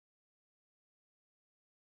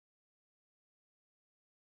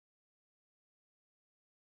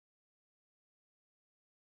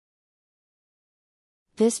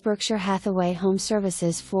This Berkshire Hathaway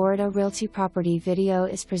HomeServices Florida Realty property video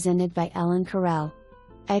is presented by Ellen Carell.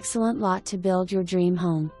 Excellent lot to build your dream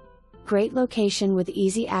home. Great location with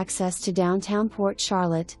easy access to downtown Port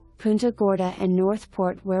Charlotte, Punta Gorda and North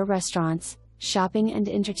Port, where restaurants, shopping and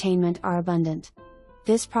entertainment are abundant.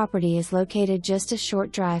 This property is located just a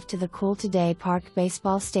short drive to the CoolToday Park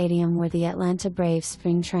baseball stadium where the Atlanta Braves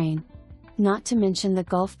spring train. Not to mention the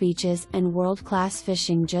Gulf beaches and world-class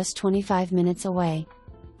fishing just 25 minutes away.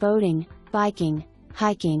 Boating, biking,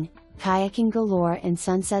 hiking, kayaking galore and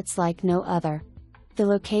sunsets like no other. The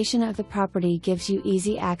location of the property gives you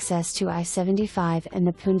easy access to I-75 and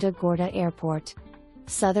the Punta Gorda Airport.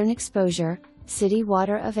 Southern exposure, city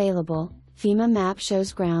water available, FEMA map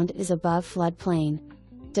shows ground is above floodplain.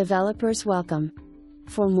 Developers welcome.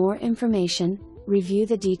 For more information, review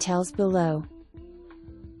the details below.